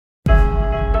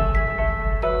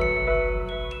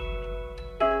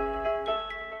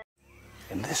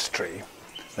this tree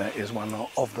there is one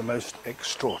of the most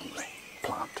extraordinary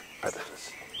plant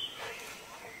predators.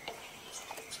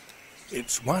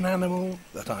 It's one animal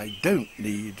that I don't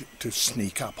need to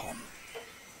sneak up on.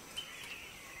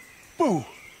 Boo!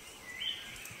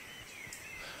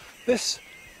 This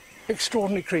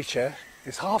extraordinary creature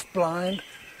is half blind,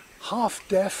 half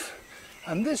deaf,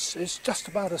 and this is just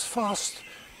about as fast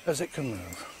as it can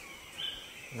move.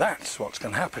 That's what's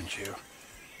going to happen to you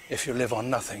if you live on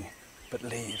nothing but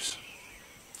leaves.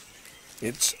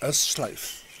 It's a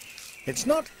sloth. It's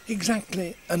not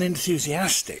exactly an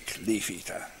enthusiastic leaf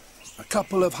eater. A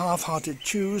couple of half-hearted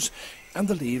chews and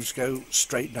the leaves go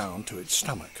straight down to its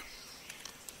stomach.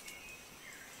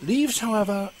 Leaves,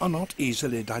 however, are not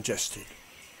easily digested.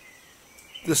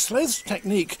 The sloth's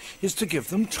technique is to give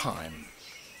them time.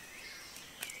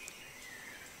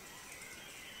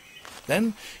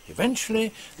 Then,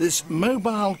 eventually, this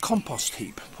mobile compost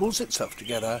heap pulls itself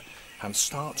together and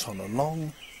starts on a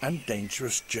long and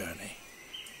dangerous journey.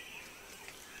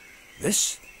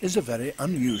 This is a very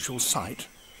unusual sight.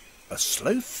 A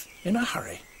sloth in a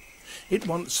hurry. It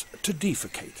wants to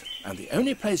defecate, and the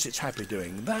only place it's happy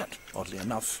doing that, oddly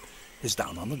enough, is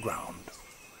down on the ground.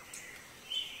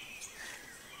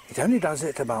 It only does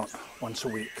it about once a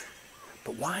week.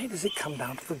 But why does it come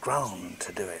down to the ground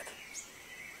to do it?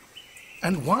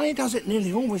 And why does it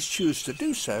nearly always choose to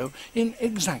do so in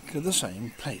exactly the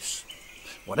same place?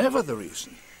 Whatever the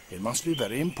reason, it must be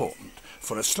very important,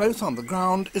 for a sloth on the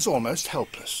ground is almost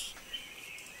helpless.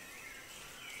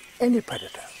 Any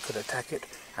predator could attack it,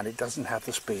 and it doesn't have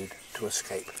the speed to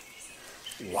escape.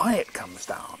 Why it comes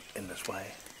down in this way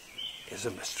is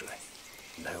a mystery.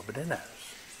 Nobody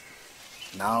knows.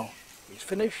 Now he's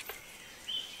finished,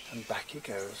 and back he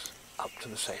goes up to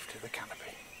the safety of the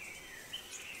canopy.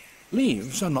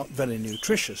 Leaves are not very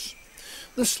nutritious.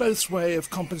 The sloth's way of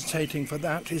compensating for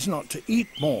that is not to eat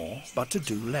more, but to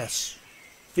do less.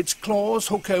 Its claws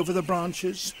hook over the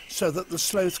branches so that the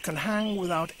sloth can hang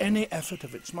without any effort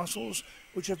of its muscles,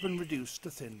 which have been reduced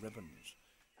to thin ribbons.